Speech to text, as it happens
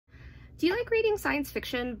Do you like reading science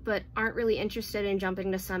fiction but aren't really interested in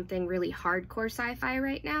jumping to something really hardcore sci-fi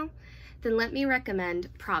right now? Then let me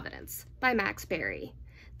recommend Providence by Max Barry.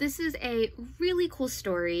 This is a really cool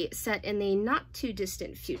story set in the not too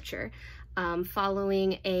distant future,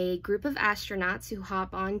 following a group of astronauts who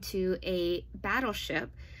hop onto a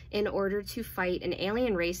battleship in order to fight an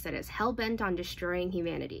alien race that is hell-bent on destroying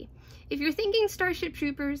humanity. If you're thinking Starship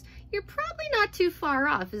Troopers, you're probably not too far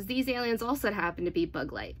off, as these aliens also happen to be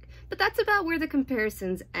bug-like. But that's about where the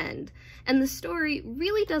comparisons end, and the story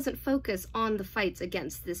really doesn't focus on the fights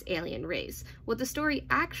against this alien race. What the story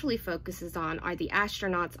actually focuses on are the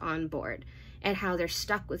astronauts on board, and how they're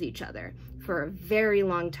stuck with each other for a very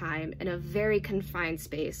long time in a very confined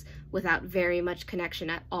space without very much connection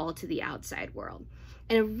at all to the outside world.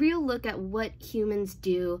 And a real look at what humans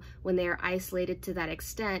do when they are isolated to that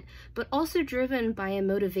extent, but also driven by a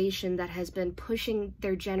motivation that has been pushing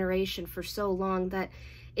their generation for so long that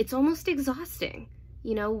it's almost exhausting.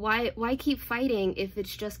 You know, why keep fighting if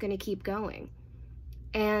it's just going to keep going?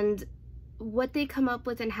 And what they come up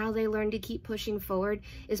with and how they learn to keep pushing forward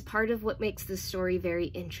is part of what makes this story very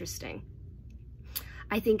interesting.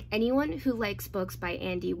 I think anyone who likes books by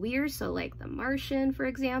Andy Weir, so like The Martian, for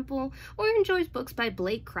example, or enjoys books by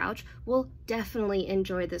Blake Crouch, will definitely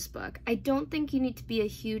enjoy this book. I don't think you need to be a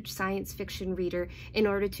huge science fiction reader in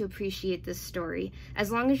order to appreciate this story,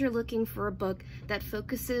 as long as you're looking for a book that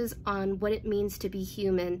focuses on what it means to be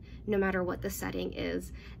human, no matter what the setting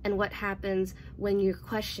is, and what happens when you're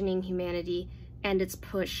questioning humanity and its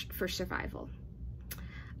push for survival.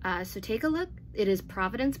 So take a look. It is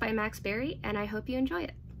Providence by Max Barry, and I hope you enjoy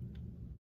it.